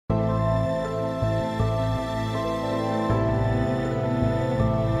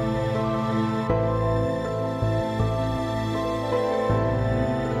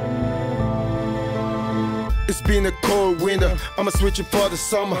It's been a cold winter, I'ma switch it for the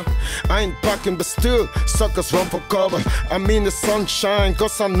summer. I ain't packing, but still, suckers run for cover. I'm in the sunshine,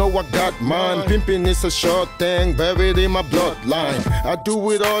 cause I know I got mine. Pimping is a short thing, buried in my bloodline. I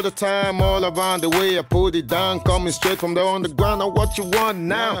do it all the time, all around the way. I put it down, coming straight from the underground. Now what you want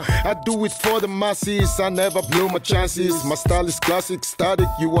now? I do it for the masses, I never blew my chances. My style is classic, static,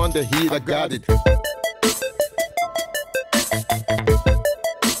 you want the heat, I got it.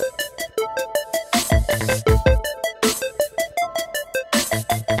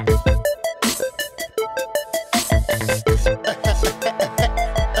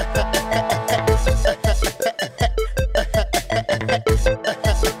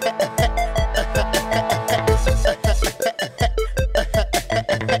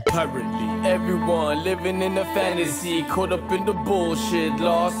 Everyone living in a fantasy, caught up in the bullshit,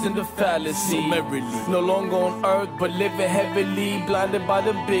 lost in the fallacy. No longer on earth, but living heavily, blinded by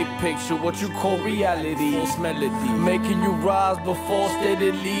the big picture, what you call reality. False melody, making you rise but fall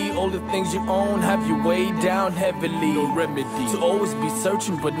steadily. All the things you own have you weighed down heavily. No remedy, to always be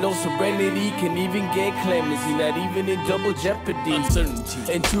searching but no serenity. Can even get clemency, not even in double jeopardy.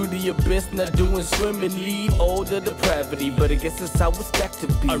 Uncertainty, into the abyss, not doing swimmingly. All the depravity, but I guess it's how it's got to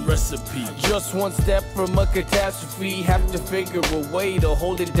be. A recipe, just one step from a catastrophe. Have to figure a way to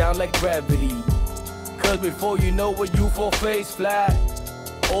hold it down like gravity. Cause before you know it, you fall face flat.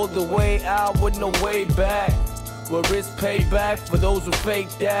 All the way out with no way back. Where it's payback for those who fake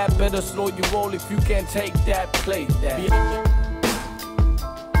that. Better slow your roll if you can't take that, play that.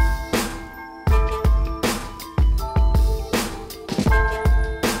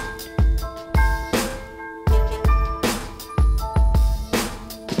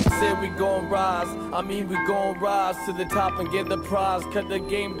 We gon' rise, I mean we gon' rise to the top and get the prize. Cut the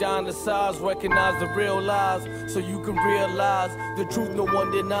game down to size, recognize the real lies, so you can realize the truth no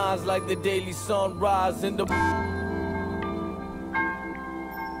one denies. Like the daily sunrise in the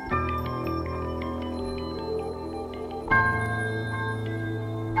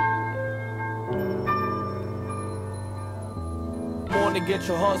to get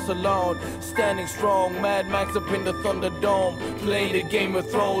your hustle on, standing strong, Mad Max up in the Thunderdome, playing the Game of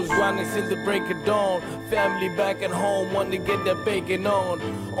Thrones, grinding since the break of dawn. Family back at home, want to get that bacon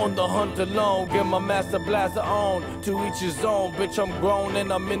on the hunt alone, get my master blaster on. To each his own, bitch I'm grown and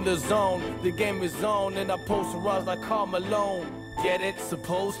I'm in the zone. The game is on and I post to rise like Carl Malone. Get it?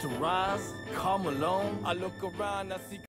 Supposed to rise? Carl Malone? I look around, I see